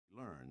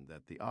learn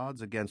that the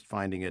odds against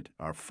finding it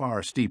are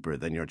far steeper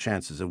than your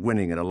chances of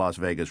winning at a Las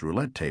Vegas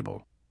roulette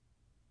table.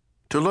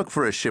 To look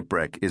for a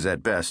shipwreck is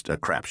at best a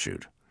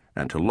crapshoot,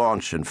 and to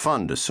launch and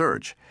fund a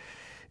search,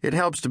 it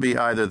helps to be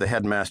either the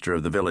headmaster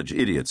of the village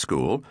idiot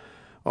school,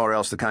 or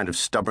else the kind of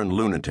stubborn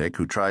lunatic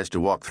who tries to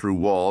walk through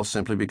walls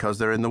simply because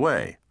they're in the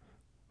way.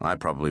 I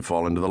probably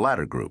fall into the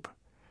latter group.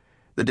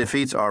 The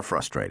defeats are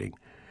frustrating,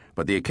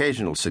 but the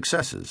occasional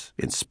successes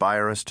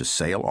inspire us to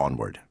sail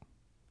onward.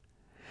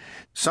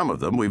 Some of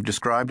them we've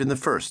described in the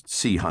first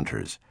Sea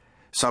Hunters.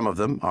 Some of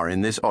them are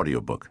in this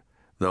audiobook,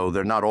 though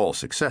they're not all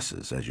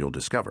successes, as you'll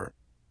discover.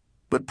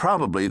 But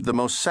probably the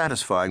most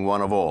satisfying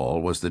one of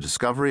all was the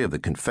discovery of the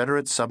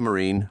Confederate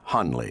submarine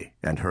Hunley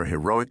and her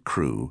heroic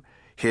crew,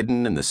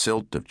 hidden in the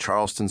silt of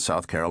Charleston,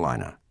 South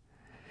Carolina.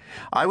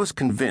 I was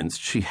convinced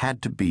she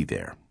had to be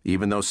there,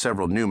 even though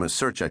several NUMA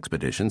search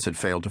expeditions had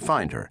failed to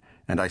find her,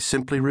 and I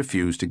simply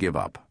refused to give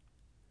up.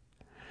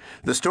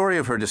 The story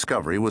of her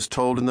discovery was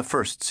told in the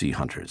first Sea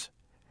Hunters.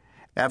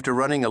 After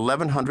running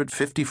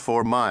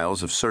 1,154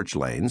 miles of search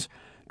lanes,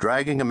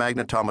 dragging a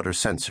magnetometer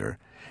sensor,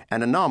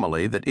 an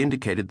anomaly that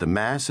indicated the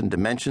mass and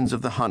dimensions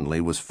of the Hunley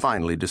was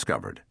finally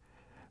discovered.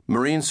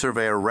 Marine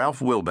surveyor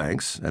Ralph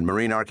Wilbanks and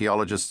marine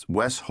archaeologists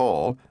Wes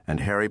Hall and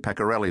Harry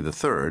Pecorelli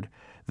III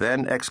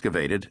then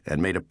excavated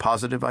and made a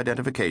positive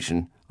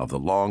identification of the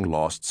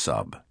long-lost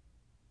sub.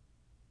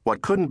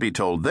 What couldn't be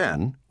told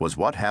then was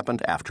what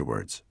happened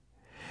afterwards.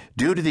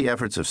 Due to the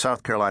efforts of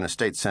South Carolina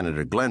State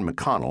Senator Glenn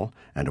McConnell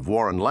and of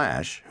Warren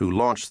Lash, who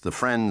launched the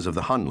Friends of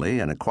the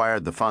Hunley and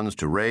acquired the funds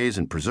to raise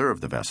and preserve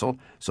the vessel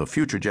so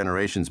future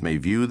generations may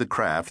view the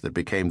craft that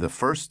became the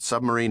first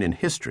submarine in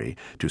history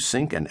to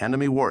sink an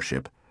enemy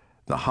warship,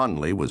 the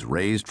Hunley was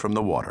raised from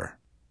the water.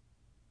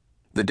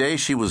 The day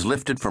she was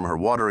lifted from her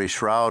watery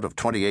shroud of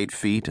 28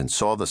 feet and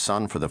saw the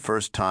sun for the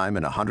first time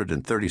in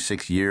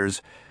 136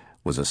 years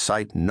was a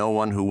sight no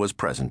one who was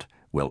present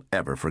will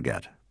ever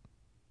forget.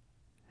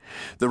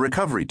 The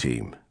recovery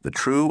team, the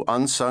true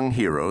unsung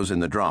heroes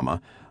in the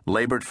drama,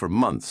 labored for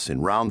months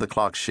in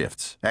round-the-clock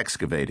shifts,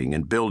 excavating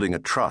and building a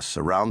truss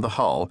around the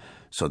hull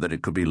so that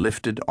it could be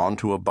lifted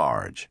onto a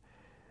barge.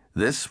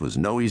 This was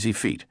no easy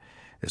feat,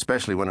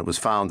 especially when it was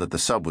found that the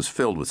sub was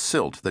filled with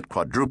silt that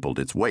quadrupled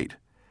its weight.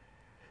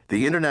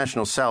 The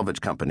international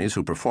salvage companies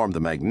who performed the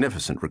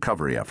magnificent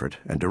recovery effort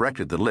and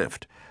directed the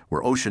lift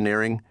were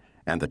Oceaneering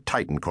and the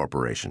Titan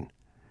Corporation.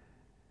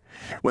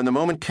 When the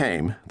moment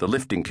came, the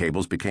lifting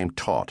cables became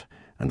taut,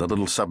 and the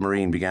little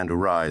submarine began to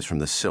rise from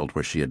the silt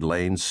where she had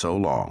lain so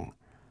long.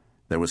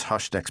 There was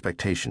hushed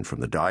expectation from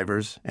the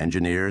divers,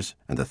 engineers,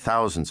 and the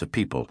thousands of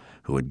people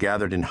who had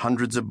gathered in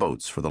hundreds of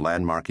boats for the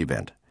landmark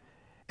event.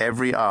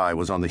 Every eye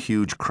was on the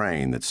huge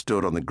crane that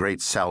stood on the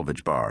great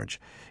salvage barge,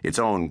 its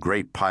own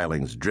great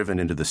pilings driven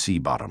into the sea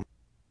bottom.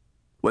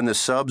 When the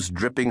sub's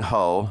dripping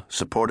hull,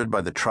 supported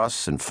by the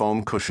truss and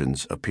foam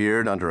cushions,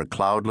 appeared under a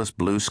cloudless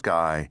blue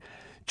sky,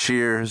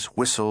 cheers,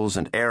 whistles,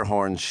 and air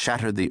horns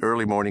shattered the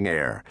early morning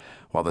air,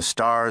 while the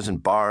stars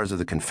and bars of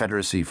the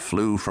Confederacy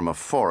flew from a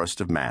forest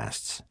of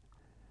masts.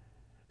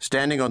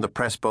 Standing on the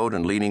press boat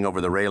and leaning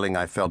over the railing,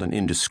 I felt an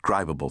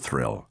indescribable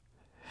thrill.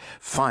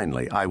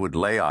 Finally, I would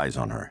lay eyes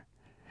on her.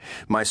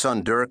 My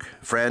son Dirk,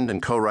 friend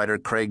and co-writer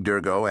Craig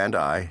Dirgo, and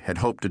I had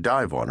hoped to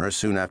dive on her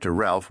soon after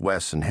Ralph,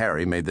 Wes, and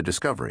Harry made the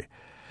discovery,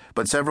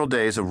 but several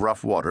days of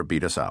rough water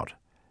beat us out.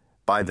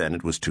 By then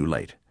it was too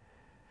late.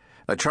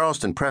 A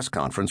Charleston press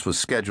conference was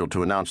scheduled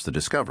to announce the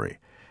discovery,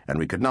 and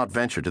we could not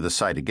venture to the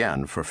site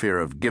again for fear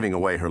of giving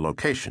away her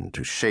location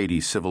to shady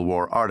Civil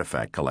War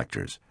artifact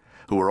collectors,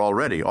 who were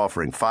already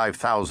offering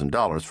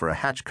 $5,000 for a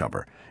hatch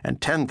cover and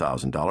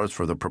 $10,000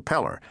 for the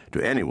propeller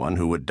to anyone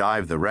who would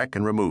dive the wreck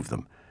and remove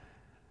them.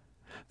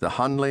 The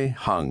Hunley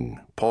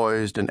hung,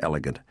 poised and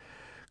elegant,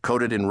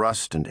 coated in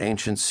rust and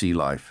ancient sea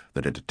life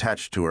that had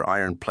attached to her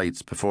iron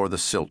plates before the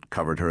silt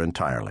covered her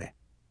entirely.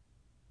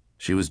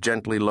 She was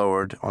gently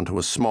lowered onto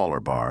a smaller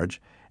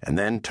barge and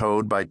then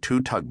towed by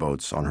 2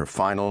 tugboats on her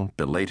final,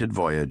 belated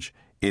voyage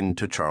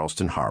into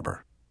Charleston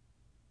Harbor.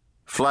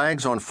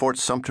 Flags on Fort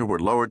Sumter were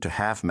lowered to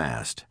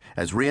half-mast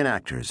as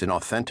reenactors in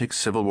authentic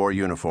Civil War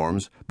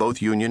uniforms,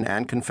 both Union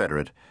and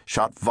Confederate,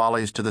 shot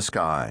volleys to the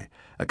sky,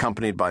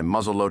 accompanied by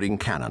muzzle-loading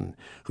cannon,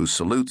 whose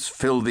salutes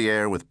filled the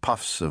air with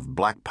puffs of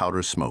black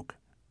powder smoke.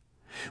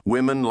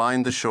 Women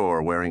lined the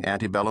shore wearing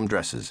antebellum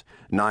dresses,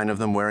 9 of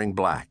them wearing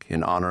black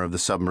in honor of the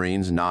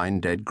submarine's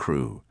 9 dead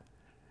crew.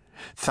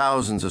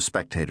 Thousands of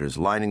spectators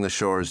lining the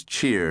shores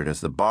cheered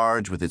as the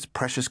barge with its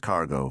precious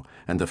cargo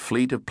and the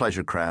fleet of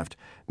pleasure craft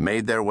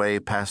made their way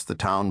past the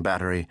town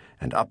battery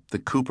and up the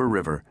Cooper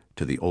River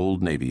to the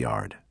old Navy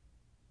Yard.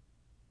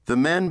 The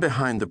men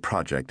behind the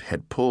project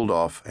had pulled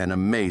off an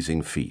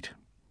amazing feat.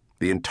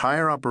 The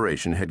entire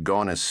operation had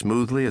gone as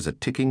smoothly as a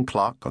ticking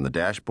clock on the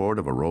dashboard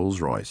of a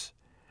Rolls-Royce.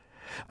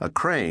 A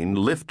crane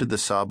lifted the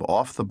sub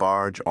off the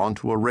barge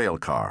onto a rail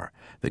car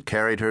that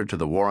carried her to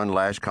the Warren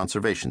Lash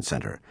Conservation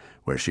Center,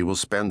 where she will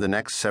spend the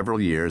next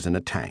several years in a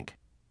tank.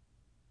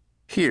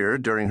 Here,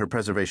 during her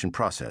preservation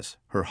process,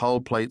 her hull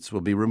plates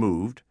will be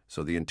removed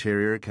so the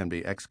interior can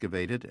be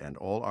excavated and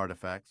all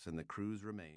artifacts and the crew's remains